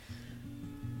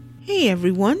Hey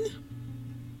everyone,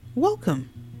 welcome.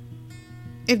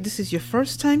 If this is your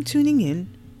first time tuning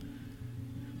in,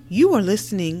 you are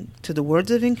listening to the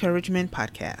Words of Encouragement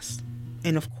podcast.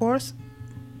 And of course,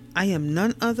 I am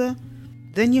none other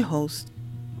than your host,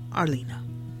 Arlena.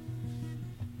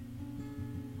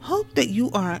 Hope that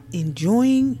you are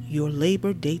enjoying your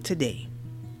Labor Day today.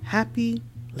 Happy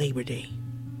Labor Day.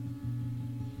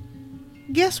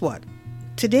 Guess what?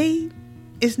 Today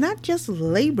is not just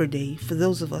Labor Day for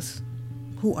those of us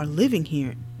who are living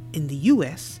here in the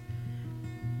U.S.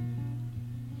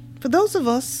 For those of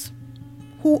us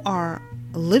who are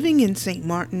living in St.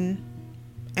 Martin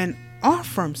and are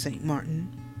from St.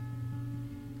 Martin,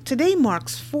 today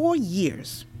marks 4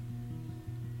 years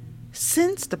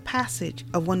since the passage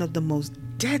of one of the most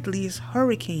deadliest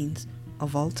hurricanes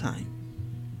of all time.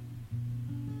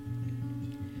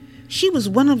 She was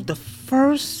one of the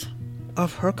first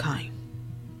of her kind.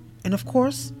 And of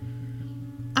course,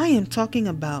 I am talking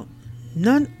about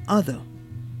none other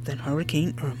than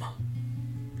Hurricane Irma.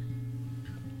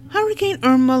 Hurricane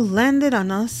Irma landed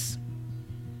on us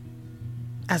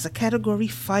as a Category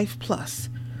 5 plus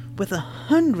with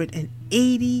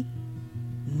 180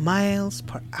 miles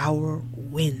per hour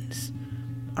winds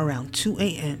around 2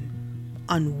 a.m.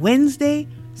 on Wednesday,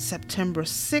 September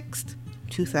 6th,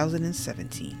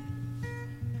 2017.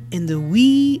 In the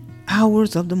wee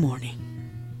hours of the morning,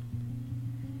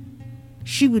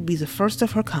 she would be the first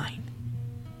of her kind.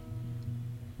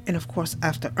 And of course,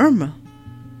 after Irma,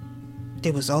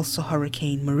 there was also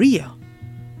Hurricane Maria,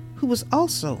 who was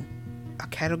also a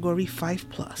Category 5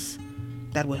 plus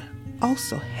that were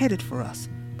also headed for us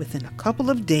within a couple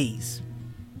of days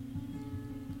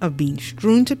of being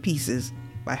strewn to pieces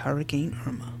by Hurricane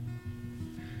Irma.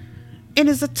 It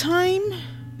is a time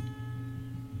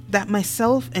that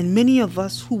myself and many of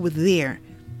us who were there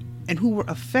and who were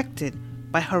affected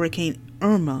by Hurricane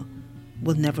Irma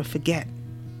will never forget.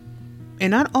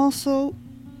 And that also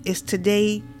is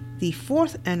today the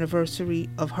 4th anniversary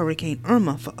of Hurricane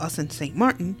Irma for us in St.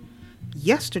 Martin.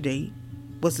 Yesterday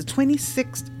was the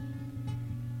 26th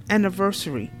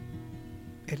anniversary,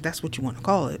 if that's what you want to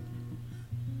call it,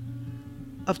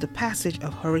 of the passage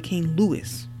of Hurricane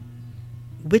Lewis,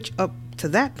 which up to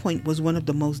that point was one of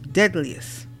the most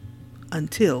deadliest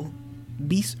until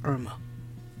Beast Irma.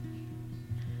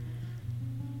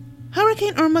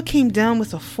 Hurricane Irma came down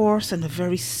with a force and a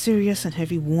very serious and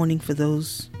heavy warning for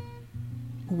those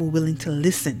who were willing to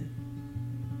listen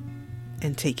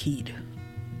and take heed.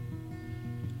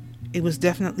 It was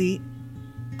definitely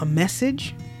a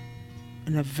message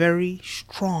and a very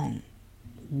strong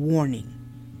warning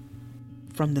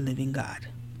from the living God.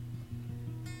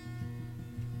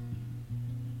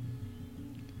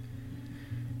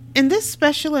 In this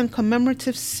special and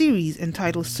commemorative series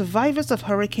entitled Survivors of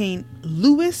Hurricane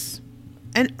Lewis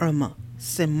and Irma,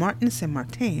 St. Martin, St.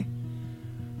 Martin,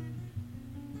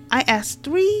 I asked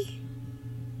 3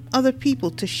 other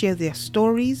people to share their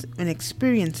stories and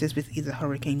experiences with either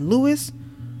Hurricane Lewis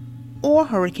or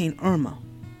Hurricane Irma,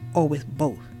 or with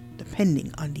both,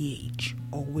 depending on the age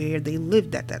or where they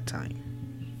lived at that time.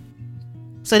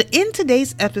 So in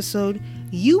today's episode,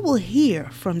 you will hear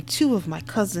from 2 of my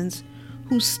cousins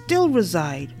who still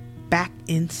reside back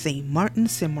in St. Martin,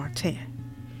 St. Martin.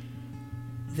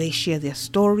 They share their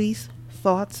stories,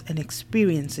 thoughts, and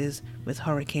experiences with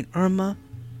Hurricane Irma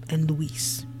and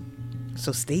Luis.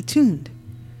 So stay tuned,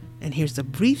 and here's a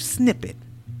brief snippet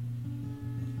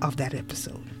of that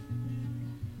episode.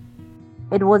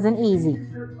 It wasn't easy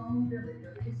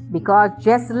because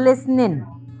just listening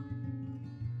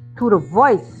to the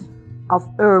voice of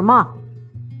Irma,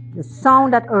 the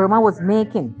sound that Irma was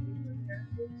making,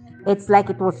 it's like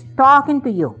it was talking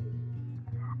to you,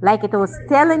 like it was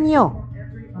telling you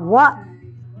what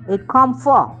it come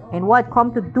for and what it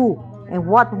come to do and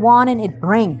what warning it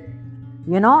bring.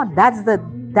 You know, that's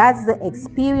the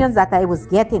experience that I was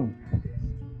getting,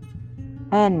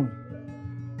 and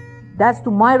that's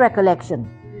to my recollection.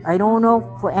 I don't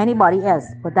know for anybody else,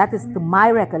 but that is to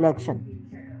my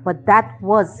recollection. But that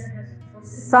was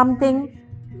something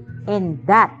in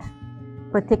that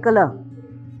particular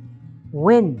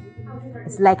wind.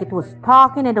 It's like it was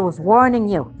talking and it was warning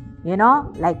you, you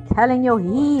know, like telling you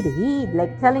heed,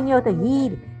 like telling you to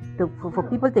heed, for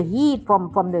people to heed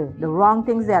from the wrong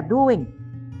things they are doing.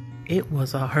 It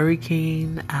was a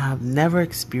hurricane I've never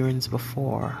experienced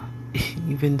before.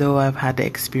 Even though I've had the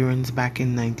experience back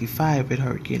in 95 with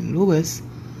Hurricane Lewis,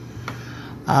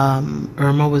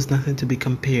 Irma was nothing to be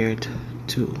compared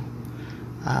to.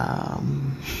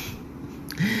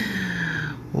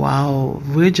 Wow,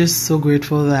 we're just so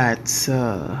grateful that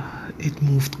it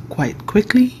moved quite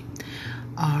quickly.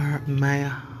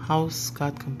 My house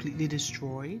got completely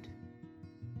destroyed.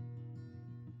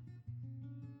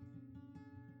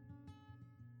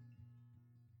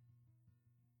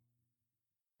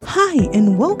 Hi,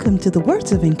 and welcome to the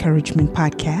Words of Encouragement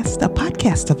podcast, a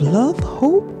podcast of love,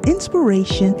 hope,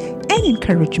 inspiration, and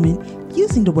encouragement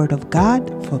using the Word of God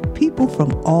for people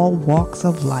from all walks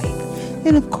of life.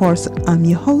 And of course, I'm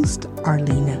your host,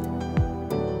 Arlena.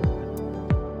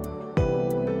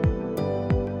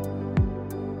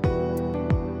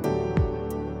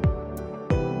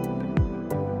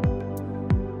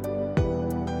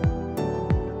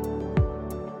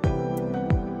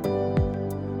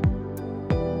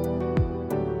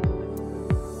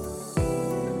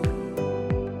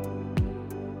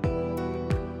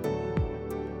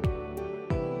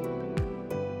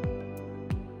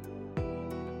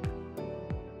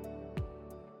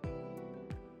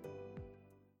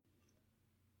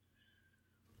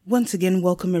 Once again,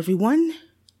 welcome everyone,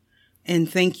 and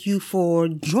thank you for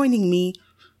joining me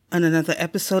on another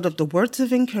episode of the Words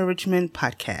of Encouragement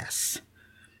podcast.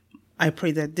 I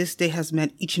pray that this day has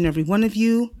met each and every one of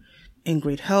you in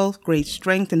great health, great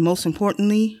strength, and most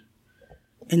importantly,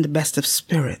 in the best of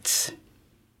spirits.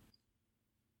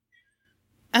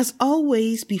 As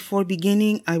always, before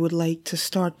beginning, I would like to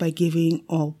start by giving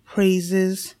all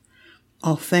praises,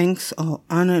 all thanks, all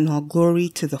honor, and all glory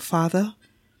to the Father,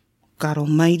 God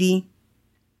Almighty,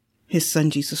 His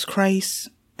Son Jesus Christ,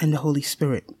 and the Holy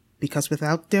Spirit, because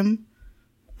without them,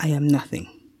 I am nothing.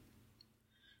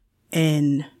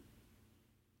 And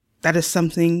that is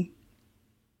something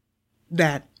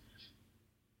that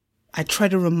I try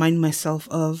to remind myself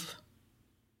of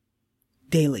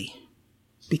daily,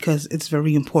 because it's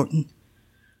very important.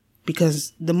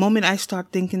 Because the moment I start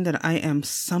thinking that I am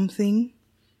something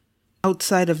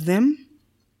outside of them,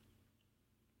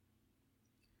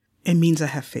 it means I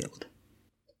have failed.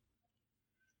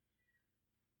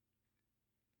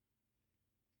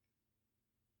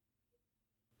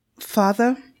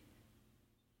 Father,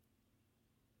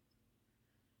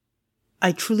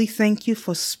 I truly thank you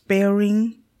for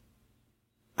sparing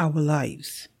our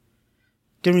lives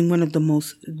during one of the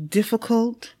most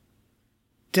difficult,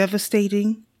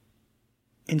 devastating,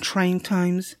 and trying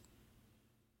times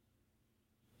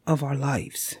of our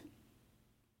lives.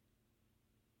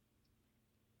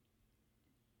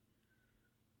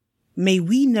 May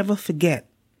we never forget,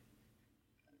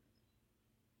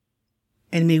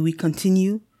 and may we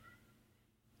continue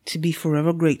to be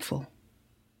forever grateful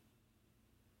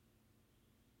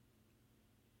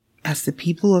as the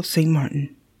people of St.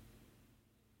 Martin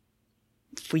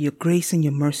for your grace and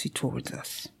your mercy towards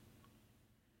us.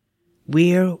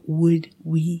 Where would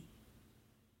we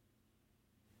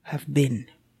have been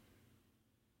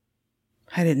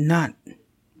had it not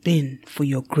been for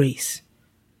your grace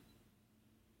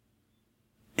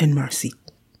and mercy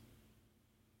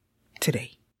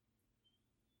today?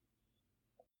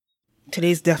 Today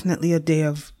is definitely a day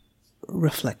of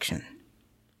reflection.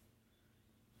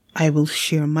 I will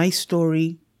share my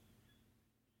story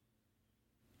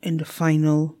in the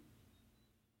final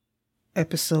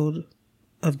episode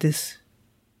of this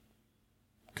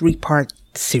 3-part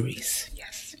series.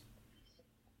 Yes.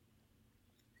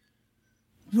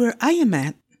 Where I am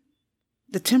at,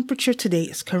 the temperature today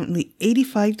is currently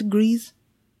 85 degrees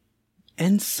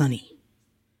and sunny.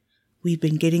 We've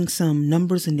been getting some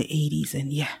numbers in the 80s,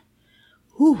 and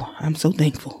I'm so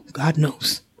thankful. God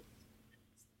knows.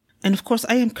 And of course,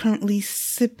 I am currently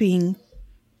sipping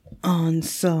on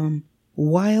some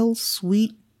wild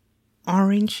sweet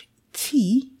orange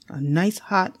tea, a nice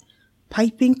hot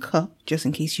piping cup, just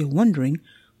in case you're wondering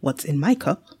what's in my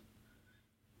cup.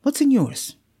 What's in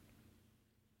yours?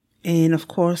 And of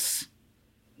course,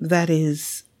 that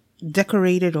is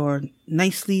decorated or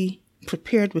nicely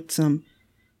prepared with some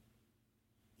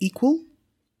equal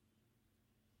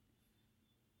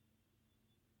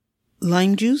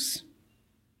lime juice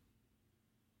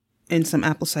and some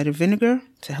apple cider vinegar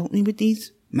to help me with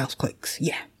these mouth clicks.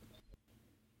 Yeah.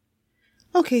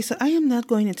 Okay, so I am not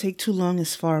going to take too long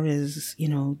as far as,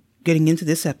 getting into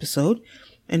this episode.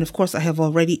 And of course, I have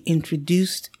already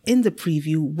introduced in the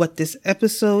preview what this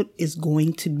episode is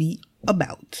going to be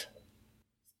about.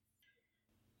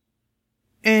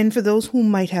 And for those who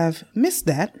might have missed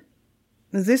that,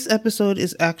 this episode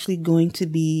is actually going to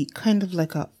be kind of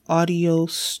like a audio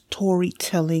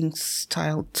storytelling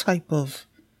style type of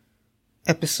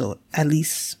episode, at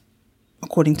least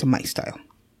according to my style.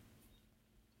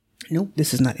 Nope,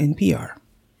 this is not NPR.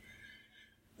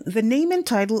 The name and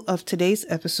title of today's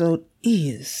episode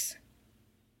is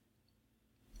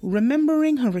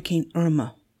Remembering Hurricane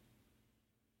Irma.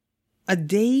 A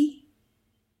day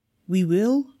we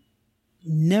will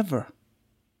never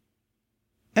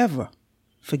ever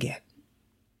forget.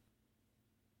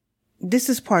 This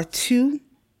is part 2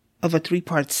 of a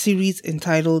 3-part series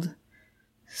entitled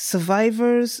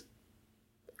Survivors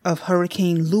of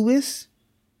Hurricane Lewis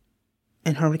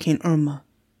and Hurricane Irma,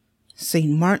 Saint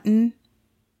Martin,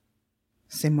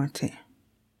 Saint Martin.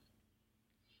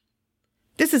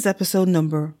 This is episode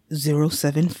number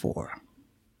 074.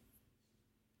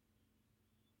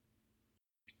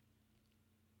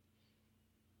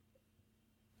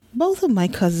 Both of my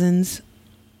cousins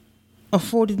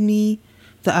afforded me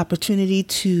the opportunity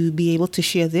to be able to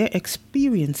share their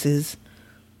experiences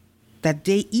that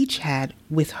they each had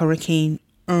with Hurricane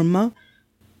Irma.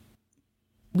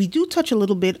 We do touch a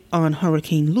little bit on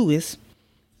Hurricane Lewis.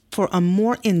 For a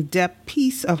more in-depth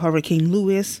piece of Hurricane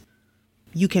Lewis,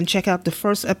 you can check out the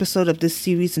first episode of this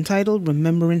series entitled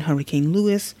Remembering Hurricane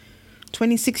Lewis,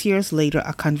 26 years later,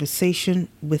 a conversation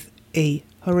with a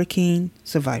hurricane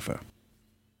survivor.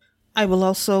 I will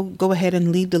also go ahead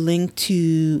and leave the link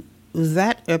to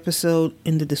that episode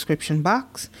in the description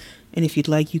box. And if you'd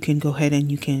like, you can go ahead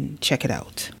and you can check it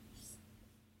out.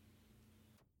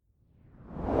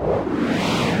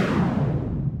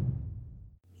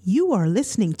 You are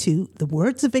listening to the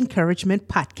Words of Encouragement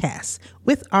podcast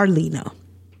with Arlena.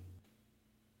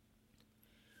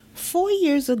 4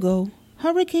 years ago,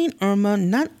 Hurricane Irma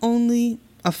not only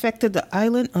affected the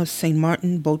island of St.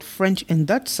 Martin, both French and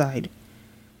Dutch side,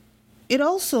 it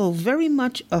also very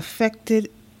much affected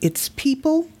its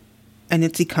people and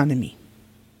its economy,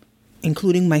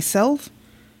 including myself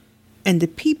and the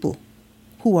people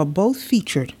who are both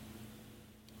featured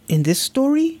in this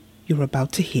story you're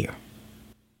about to hear.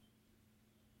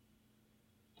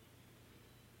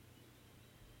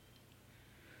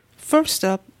 First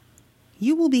up,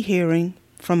 you will be hearing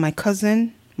from my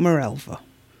cousin, Merelva.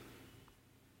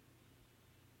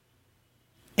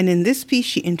 And in this piece,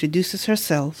 she introduces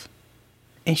herself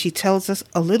and she tells us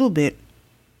a little bit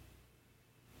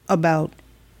about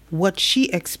what she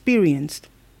experienced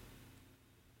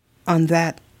on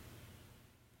that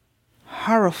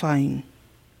horrifying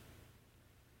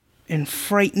and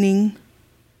frightening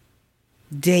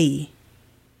day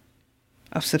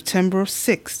of September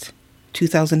 6th,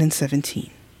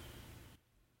 2017.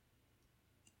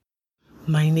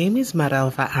 My name is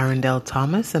Merelva Arundel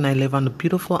Thomas, and I live on the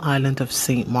beautiful island of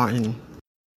St. Martin.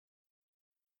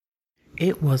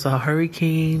 It was a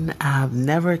hurricane I've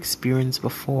never experienced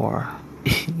before.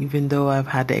 Even though I've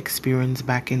had the experience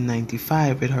back in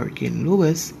 95 with Hurricane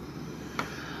Lewis,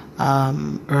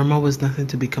 Irma was nothing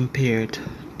to be compared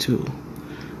to.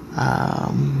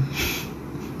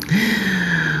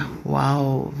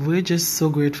 Wow, we're just so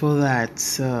grateful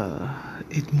that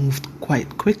it moved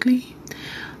quite quickly.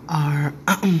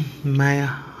 My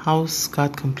house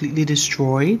got completely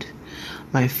destroyed.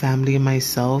 My family and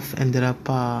myself ended up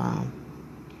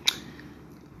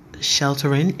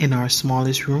sheltering in our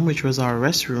smallest room, which was our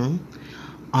restroom,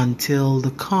 until the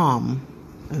calm.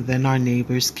 Then our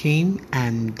neighbors came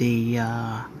and they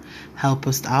helped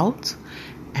us out,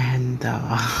 and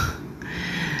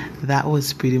that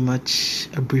was pretty much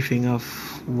a briefing of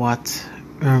what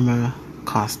Irma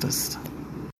cost us.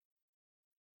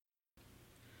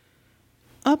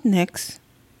 Up next,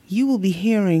 you will be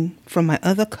hearing from my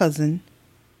other cousin,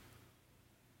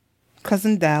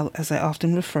 Cousin Dal, as I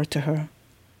often refer to her,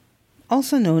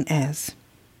 also known as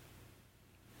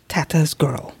Tata's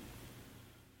girl.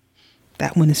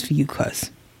 That one is for you, cuz.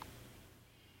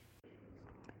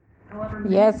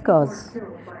 Yes, cuz.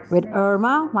 With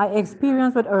Irma, my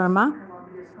experience with Irma,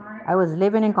 I was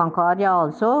living in Concordia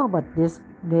also, but this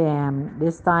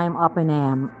time up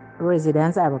in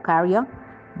residence, I have a carrier,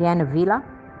 there in a villa.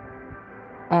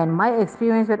 And my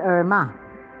experience with Irma,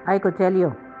 I could tell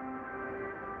you,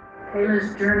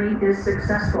 Kayla's journey is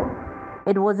successful.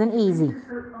 it wasn't easy.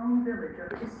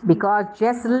 Because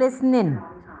just listening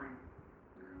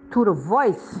to the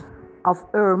voice of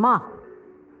Irma,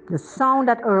 the sound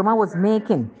that Irma was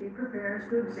making,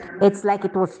 it's like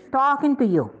it was talking to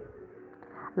you,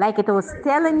 like it was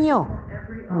telling you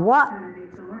what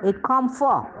it come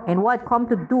for and what it come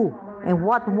to do and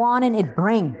what warning it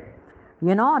bring.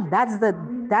 You know, that's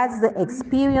the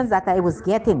experience that I was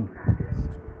getting,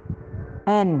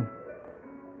 and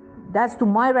that's to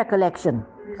my recollection.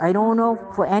 I don't know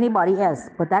for anybody else,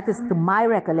 but that is to my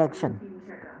recollection.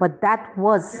 But that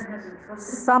was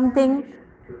something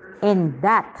in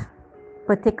that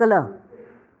particular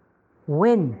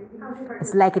wind.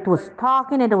 It's like it was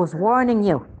talking and it was warning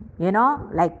you, you know,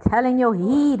 like telling you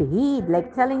heed,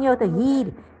 like telling you to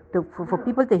heed, for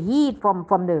people to heed from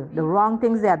the wrong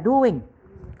things they are doing,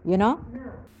 you know.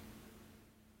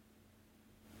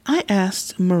 I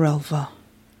asked Merelva,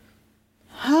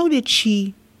 how did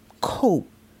she cope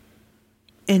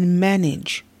and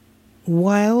manage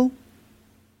while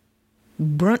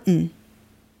blunting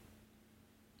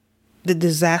the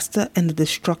disaster and the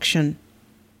destruction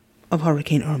of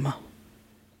Hurricane Irma.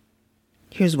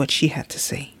 Here's what she had to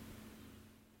say.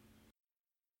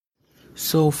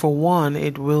 So for one,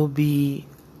 it will be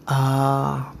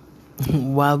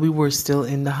while we were still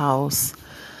in the house,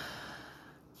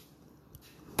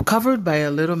 covered by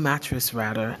a little mattress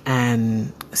rather,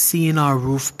 and seeing our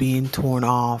roof being torn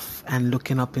off and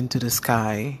looking up into the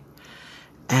sky,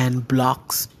 and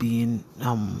blocks being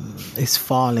is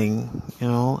falling,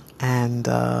 and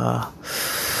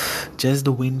just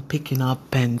the wind picking up,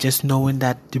 and just knowing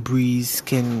that debris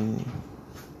can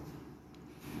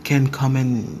come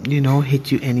and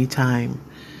hit you anytime.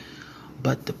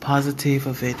 But the positive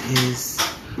of it is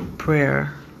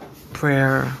prayer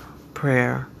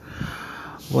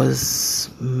was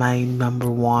my number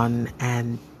one,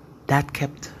 and that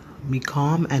kept me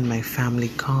calm and my family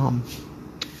calm.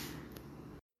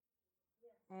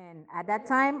 And at that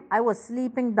time, I was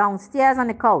sleeping downstairs on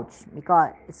the couch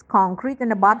because it's concrete in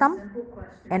the bottom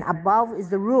and above is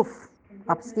the roof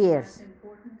upstairs.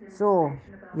 So,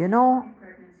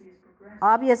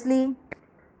 obviously,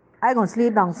 I gonna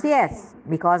sleep downstairs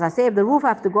because I say if the roof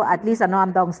have to go, at least I know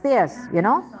I'm downstairs,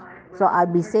 So I'll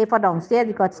be safer downstairs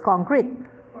because it's concrete.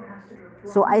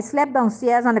 So I slept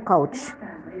downstairs on the couch.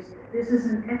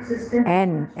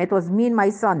 And it was me and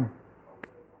my son.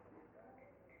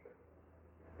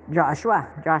 Joshua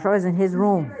is in his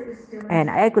room.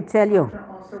 And I could tell you,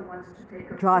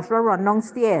 Joshua run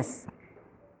downstairs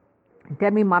and tell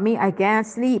me, Mommy, I can't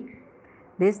sleep.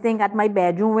 This thing at my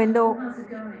bedroom window,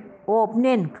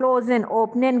 opening, closing,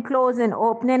 opening, closing,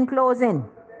 opening, closing.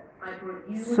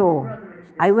 So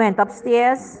I went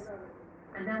upstairs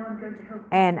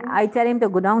and I tell him to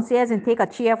go downstairs and take a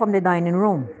chair from the dining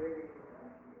room.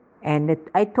 And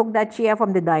I took that chair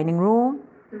from the dining room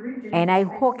and I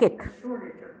hook it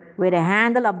with the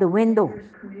handle of the window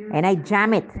and I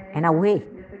jam it and away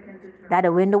that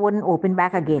the window wouldn't open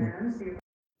back again.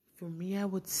 For me, I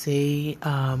would say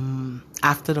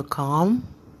after the calm,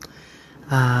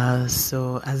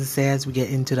 so as I say, as we get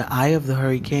into the eye of the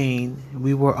hurricane,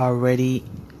 we were already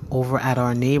over at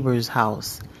our neighbor's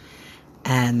house,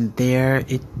 and there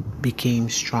it became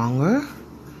stronger.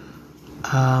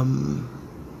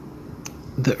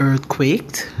 The earth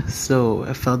quaked, so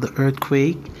I felt the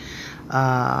earthquake,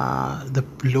 the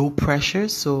low pressure.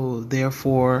 So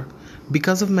therefore,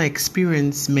 because of my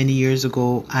experience many years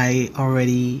ago, I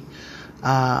already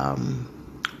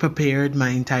prepared my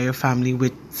entire family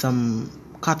with some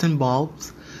cotton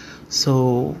bulbs.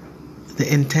 So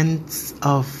the intent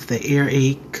of the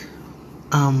earache,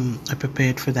 I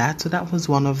prepared for that. So that was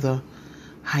one of the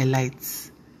highlights.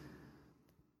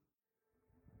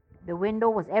 The window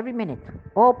was every minute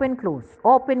open, close,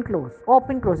 open, close,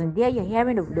 open, close, and there you're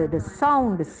hearing the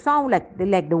sound like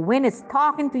the wind is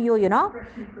talking to you,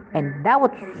 and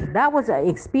that was an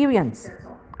experience.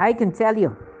 I can tell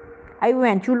you, I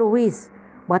went through Louise,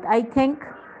 but I think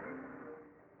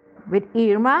with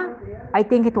Irma, I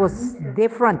think it was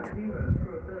different.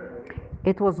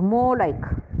 It was more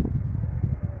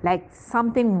like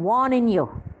something warning you,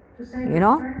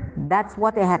 That's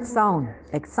what it had sound,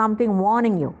 like something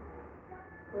warning you.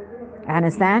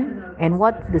 Understand? And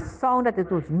what the sound that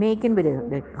it was making with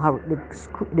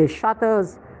the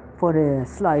shutters for the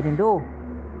sliding door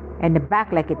and the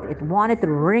back, like it wanted to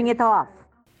ring it off.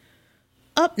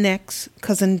 Up next,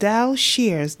 Cousin Dal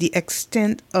shares the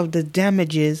extent of the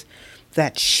damages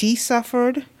that she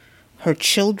suffered, her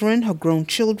children, her grown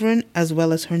children, as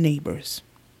well as her neighbors.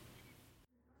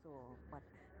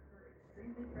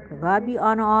 To God be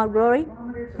honor, all glory.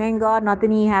 Thank God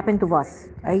nothing happened to us.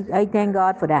 I thank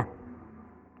God for that.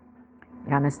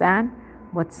 You understand?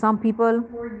 But some people,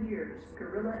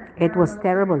 it was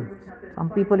terrible.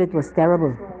 Some people, it was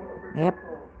terrible. Yep,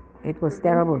 it was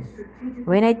terrible.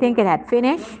 When I think it had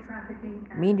finished,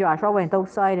 me and Joshua went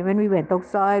outside, and when we went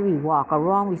outside, we walk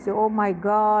around, we say, oh my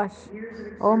gosh,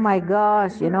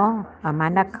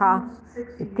 Amanda car,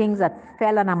 the things that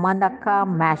fell on Amanda car,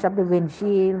 mash up the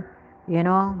windshield,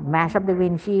 mash up the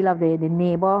windshield of the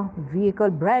neighbor vehicle,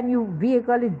 brand new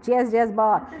vehicle, it just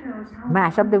bought,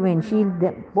 mash up the windshield,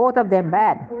 both of them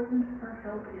bad.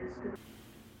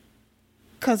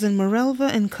 Cousin Morelva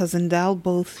and Cousin Dal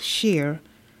both share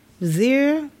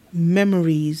their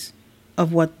memories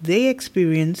of what they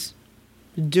experienced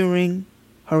during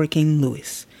Hurricane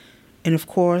Louis. And of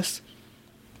course,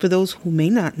 for those who may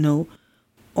not know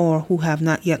or who have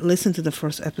not yet listened to the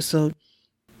first episode,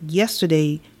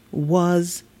 yesterday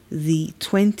was the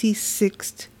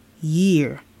 26th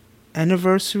year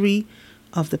anniversary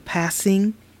of the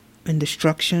passing and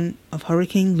destruction of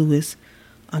Hurricane Lewis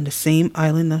on the same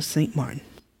island of St. Martin.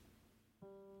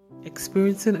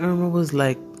 Experiencing Irma was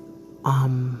like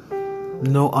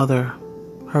no other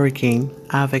hurricane.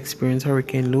 I've experienced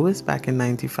Hurricane Lewis back in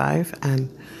 95, and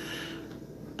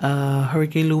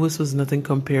Hurricane Lewis was nothing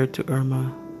compared to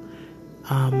Irma.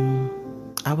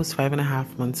 I was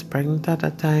 5.5 months pregnant at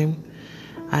that time.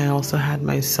 I also had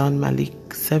my son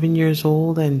Malik, 7 years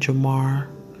old, and Jamar,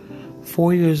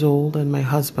 4 years old, and my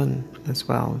husband as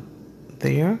well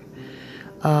there.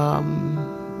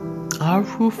 Our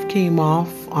roof came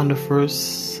off on the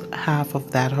first half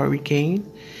of that hurricane,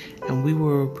 and we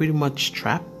were pretty much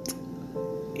trapped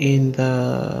in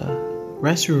the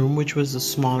restroom, which was the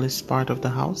smallest part of the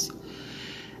house.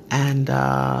 And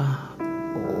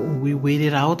we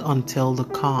waited out until the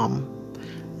calm.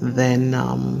 Then,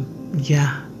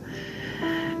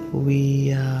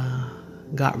 we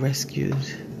got rescued.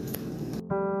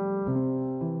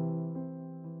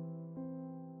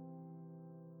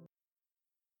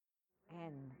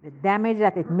 And the damage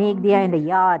that it made there in the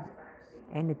yard,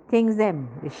 and the things them,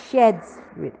 the sheds,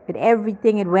 with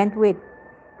everything it went with,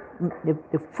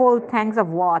 the full tanks of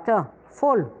water,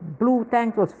 full, blue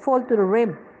tank was full to the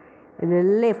rim. They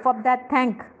lift up that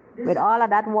tank with all of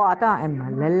that water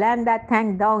and land that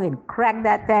tank down and crack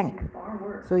that tank.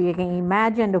 So you can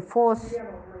imagine the force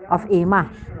of Irma,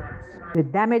 the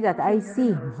damage that I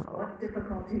see.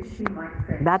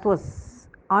 That was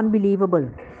unbelievable.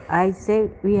 I say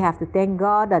we have to thank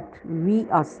God that we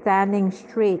are standing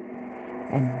straight.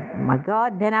 And my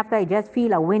God, then after I just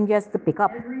feel a wind just to pick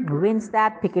up. The wind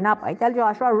start picking up. I tell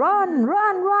Joshua, run,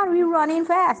 run, run. We running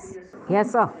fast.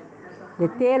 Yes, sir. The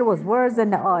tail was worse than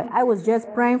the oil. I was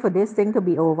just praying for this thing to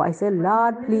be over. I said,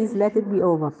 Lord, please let it be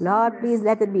over. Lord, please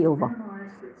let it be over.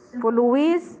 For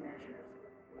Louise,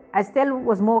 I still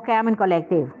was more calm and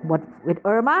collective. But with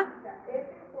Irma,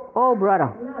 oh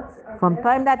brother, from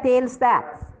time that tail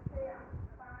starts,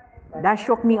 that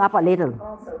shook me up a little.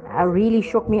 That really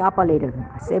shook me up a little.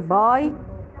 I said, boy,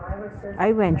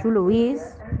 I went through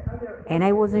Louise and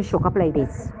I wasn't shook up like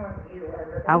this.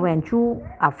 I went through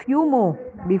a few more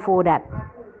before that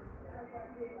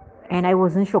and I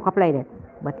wasn't shook up like that.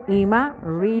 But Irma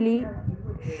really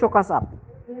shook us up.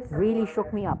 Really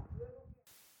shook me up.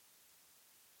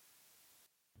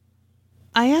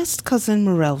 I asked Cousin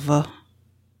Morelva,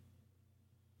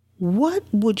 what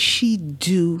would she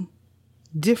do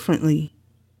differently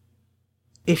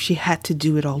if she had to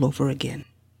do it all over again?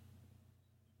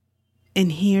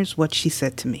 And here's what she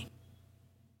said to me.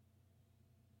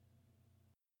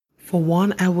 For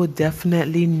one, I would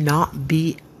definitely not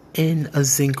be in a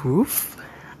zinc roof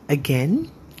again.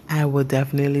 I would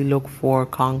definitely look for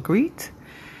concrete.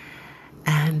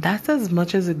 And that's as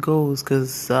much as it goes,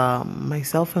 because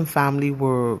myself and family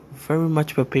were very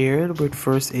much prepared with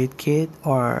first aid kit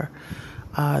or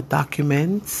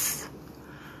documents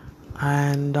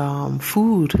and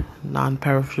food,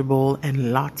 non-perishable,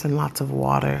 and lots of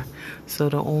water. So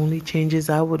the only changes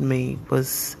I would make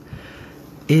is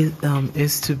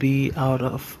to be out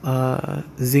of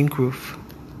zinc roof.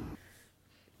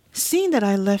 Seeing that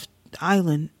I left the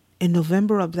island in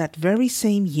November of that very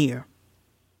same year,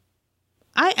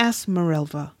 I asked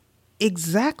Morelva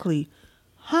exactly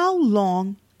how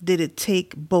long did it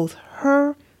take both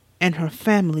her and her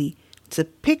family to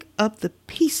pick up the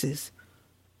pieces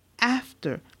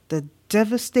after the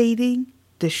devastating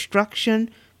destruction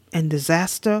and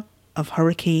disaster of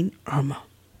Hurricane Irma.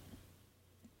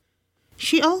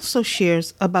 She also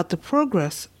shares about the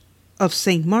progress of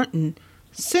St. Martin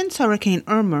since Hurricane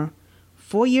Irma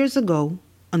 4 years ago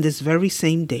on this very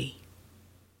same day.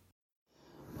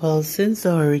 Well, since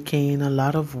the hurricane, a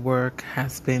lot of work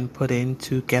has been put in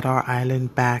to get our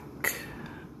island back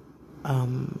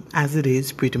as it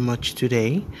is pretty much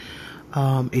today.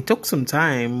 It took some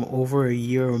time, over a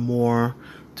year or more,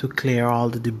 to clear all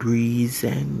the debris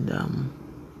and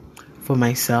for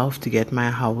myself to get my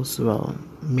house, well,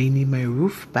 mainly my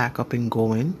roof, back up and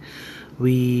going.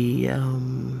 We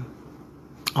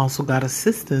also got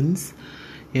assistance,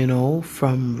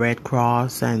 from Red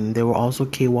Cross, and there were also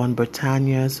K1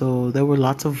 Britannia, so there were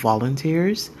lots of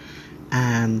volunteers,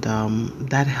 and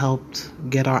that helped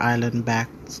get our island back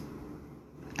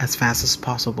as fast as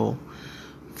possible.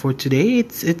 For today,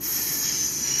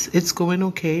 it's going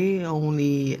okay.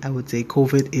 Only, I would say,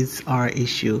 COVID is our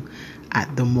issue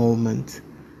at the moment,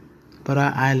 but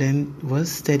our island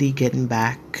was steady getting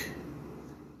back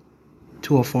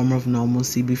to a form of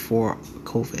normalcy before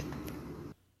COVID.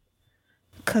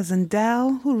 Cousin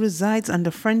Dal, who resides on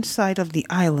the French side of the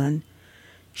island,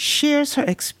 shares her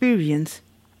experience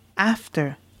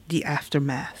after the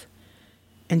aftermath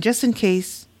And just in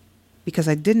case, because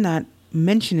I did not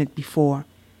mention it before,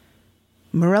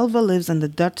 Merelva lives on the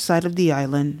Dutch side of the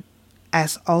island,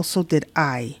 as also did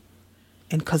I,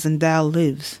 and Cousin Dal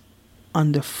lives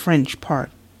on the French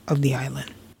part of the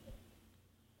island.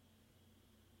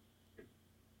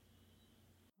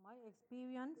 My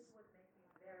experience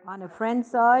on a friend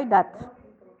side, that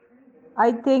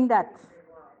I think that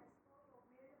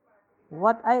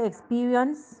what I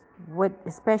experience with,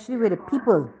 especially with the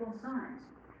people,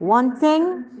 one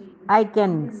thing I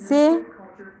can say,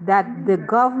 that the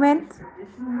government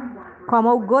come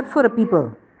out good for the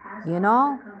people. You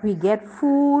know, we get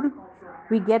food,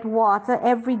 we get water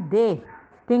every day.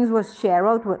 Things was shared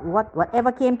out with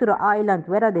whatever came to the island,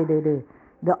 whether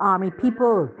the army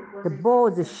people, the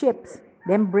boats, the ships,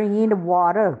 them bring in the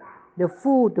water, the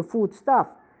food stuff.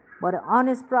 But the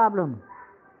honest problem,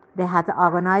 they had to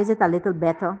organize it a little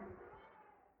better.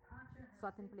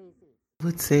 Certain places. I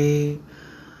would say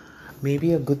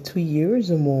maybe a good 2 years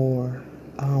or more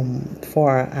for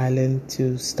our island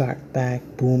to start back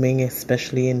booming,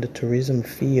 especially in the tourism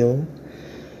field.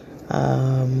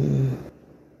 Um,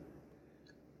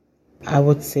 I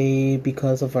would say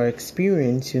because of our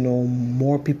experience,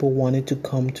 more people wanted to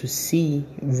come to see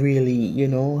really,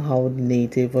 how the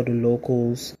native or the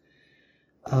locals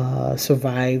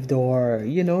survived, or,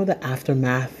 the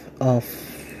aftermath of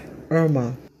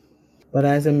Irma. But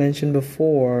as I mentioned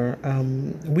before,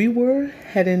 we were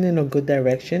heading in a good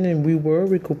direction and we were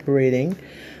recuperating,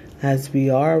 as we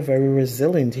are very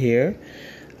resilient here.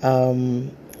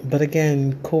 But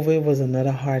again, COVID was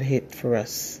another hard hit for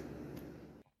us.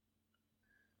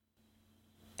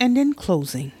 And in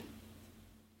closing,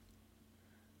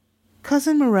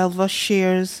 Cousin Merelva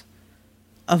shares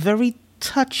a very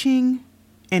touching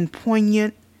and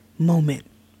poignant moment.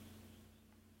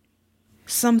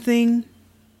 Something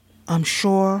I'm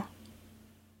sure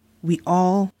we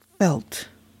all felt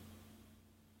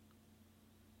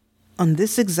on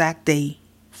this exact day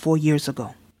 4 years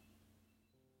ago.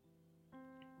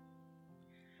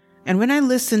 And when I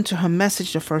listened to her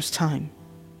message the first time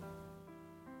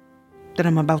that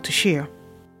I'm about to share,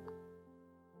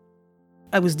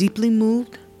 I was deeply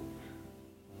moved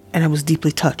and I was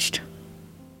deeply touched.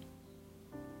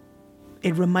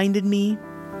 It reminded me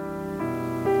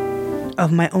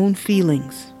of my own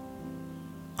feelings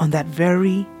on that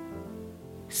very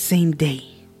same day,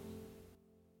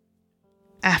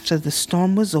 after the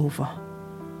storm was over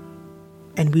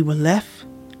and we were left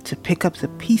to pick up the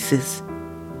pieces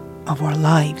of our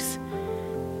lives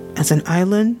as an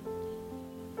island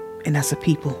and as a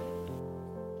people.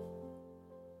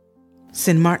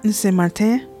 Saint Martin Saint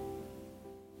Martin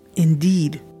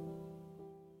indeed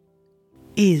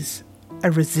is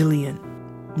a resilient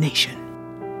nation,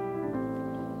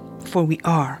 for we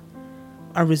are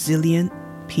a resilient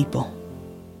people.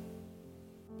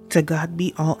 To God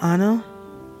be all honor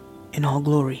and all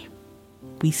glory.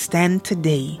 We stand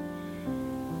today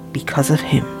because of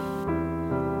Him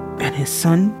and His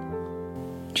Son,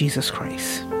 Jesus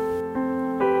Christ.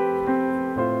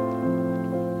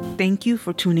 Thank you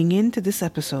for tuning in to this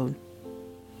episode.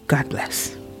 God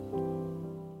bless.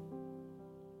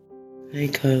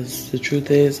 Because the truth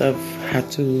is, I've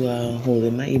had to hold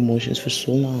in my emotions for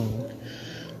so long,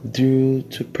 due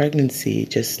to pregnancy,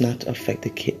 just not to affect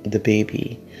the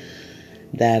baby,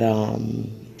 that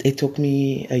it took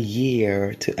me a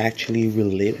year to actually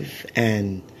relive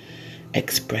and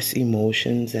express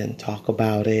emotions and talk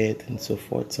about it and so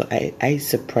forth. So I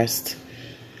suppressed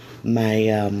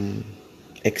my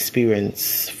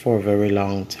experience for a very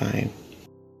long time.